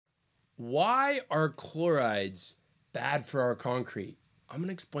Why are chlorides bad for our concrete? I'm going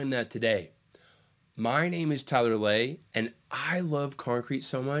to explain that today. My name is Tyler Lay, and I love concrete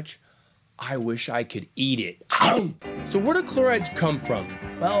so much, I wish I could eat it. So where do chlorides come from?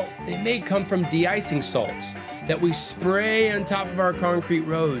 Well, they may come from de-icing salts that we spray on top of our concrete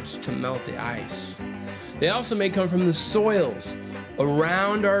roads to melt the ice. They also may come from the soils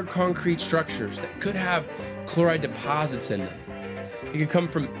around our concrete structures that could have chloride deposits in them. It can come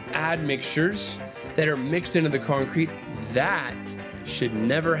from admixtures that are mixed into the concrete. That should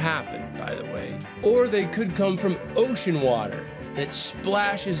never happen, by the way. Or they could come from ocean water that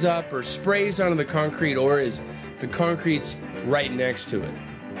splashes up or sprays onto the concrete, or is the concrete's right next to it.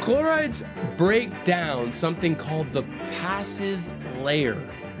 Chlorides break down something called the passive layer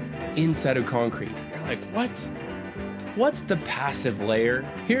inside of concrete. You're like, what? What's the passive layer?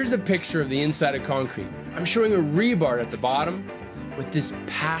 Here's a picture of the inside of concrete. I'm showing a rebar at the bottom with this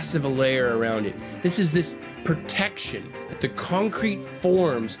passive layer around it. This is this protection that the concrete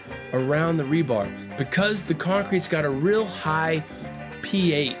forms around the rebar because the concrete's got a real high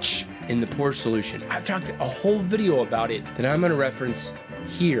pH in the pore solution. I've talked a whole video about it that I'm going to reference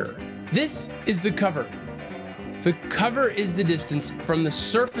here. This is the cover. The cover is the distance from the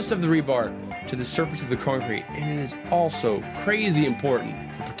surface of the rebar to the surface of the concrete, and it is also crazy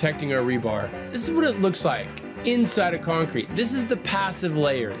important for protecting our rebar. This is what it looks like inside of concrete. This is the passive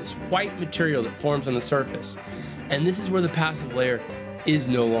layer, this white material that forms on the surface. And this is where the passive layer is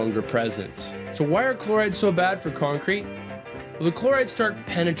no longer present. So why are chlorides so bad for concrete? Well, the chlorides start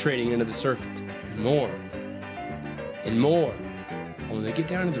penetrating into the surface and more and more. And when they get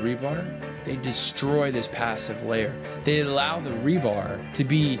down to the rebar, they destroy this passive layer. They allow the rebar to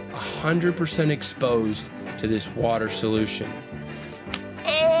be 100% exposed to this water solution.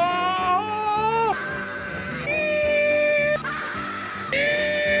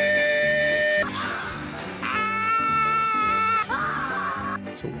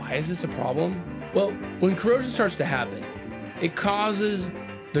 So why is this a problem? Well, when corrosion starts to happen, it causes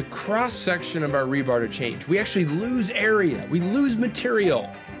the cross-section of our rebar to change. We actually lose area, we lose material.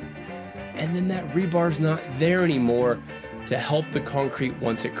 And then that rebar's not there anymore to help the concrete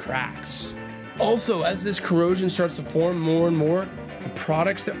once it cracks. Also, as this corrosion starts to form more and more, the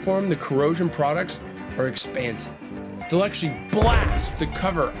products that form, the corrosion products, are expansive. They'll actually blast the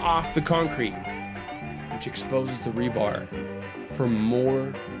cover off the concrete, which exposes the rebar for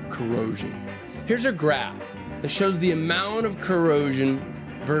more corrosion. Here's a graph that shows the amount of corrosion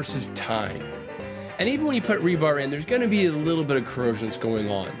versus time. And even when you put rebar in, there's going to be a little bit of corrosion that's going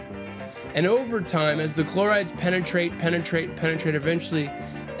on. And over time, as the chlorides penetrate eventually,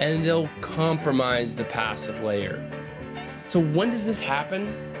 and they'll compromise the passive layer. So when does this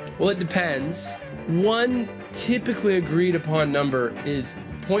happen? Well, it depends. One typically agreed upon number is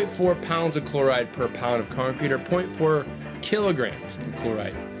 0.4 pounds of chloride per pound of concrete, or 0.4 kilograms of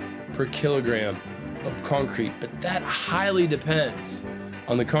chloride per kilogram of concrete, but that highly depends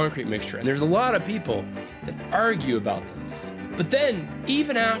on the concrete mixture. And there's a lot of people that argue about this. But then,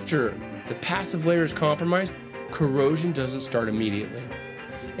 even after the passive layer is compromised, corrosion doesn't start immediately.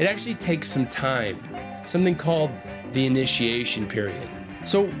 It actually takes some time, something called the initiation period.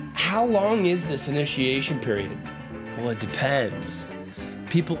 So how long is this initiation period? Well, it depends.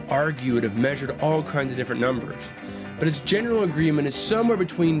 People argue and have measured all kinds of different numbers, but its general agreement is somewhere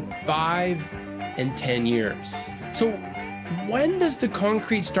between 5 and 10 years. So when does the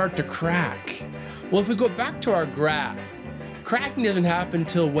concrete start to crack? Well, if we go back to our graph, cracking doesn't happen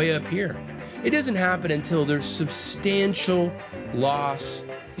until way up here. It doesn't happen until there's substantial loss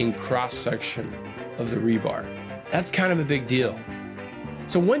in cross-section of the rebar. That's kind of a big deal.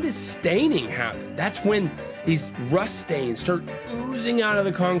 So when does staining happen? That's when these rust stains start oozing out of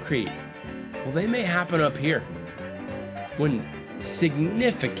the concrete. Well, they may happen up here when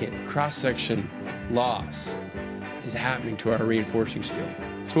significant cross-section loss is happening to our reinforcing steel.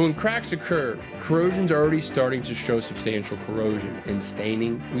 So when cracks occur, corrosion's already starting to show substantial corrosion. In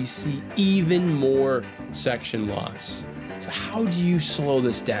staining, we see even more section loss. So how do you slow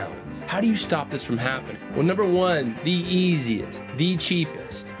this down? How do you stop this from happening? Well, number one, the easiest, the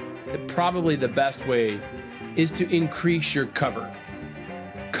cheapest, probably the best way is to increase your cover.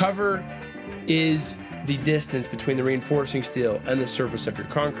 Cover is the distance between the reinforcing steel and the surface of your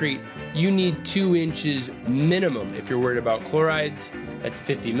concrete. You need 2 inches minimum. If you're worried about chlorides, that's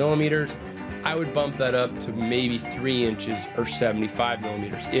 50 millimeters. I would bump that up to maybe 3 inches or 75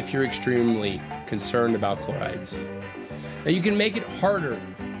 millimeters if you're extremely concerned about chlorides. Now you can make it harder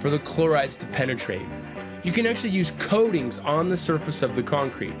for the chlorides to penetrate. You can actually use coatings on the surface of the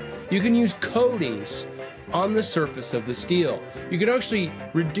concrete. You can use coatings on the surface of the steel. You can actually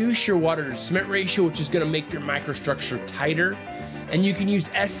reduce your water to cement ratio, which is going to make your microstructure tighter. And you can use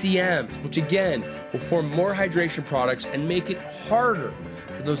SCMs, which again will form more hydration products and make it harder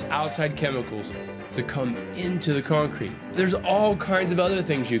for those outside chemicals to come into the concrete. There's all kinds of other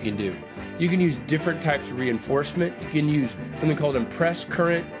things you can do. You can use different types of reinforcement. You can use something called impressed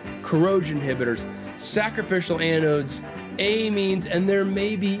current, corrosion inhibitors, sacrificial anodes, amines, and there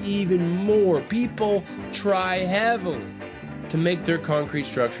may be even more. People try heavily to make their concrete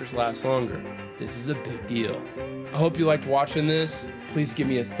structures last longer. This is a big deal. I hope you liked watching this. Please give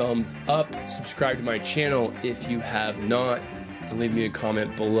me a thumbs up, subscribe to my channel if you have not, and leave me a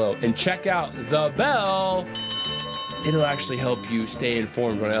comment below. And check out the bell. It'll actually help you stay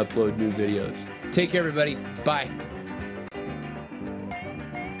informed when I upload new videos. Take care, everybody. Bye.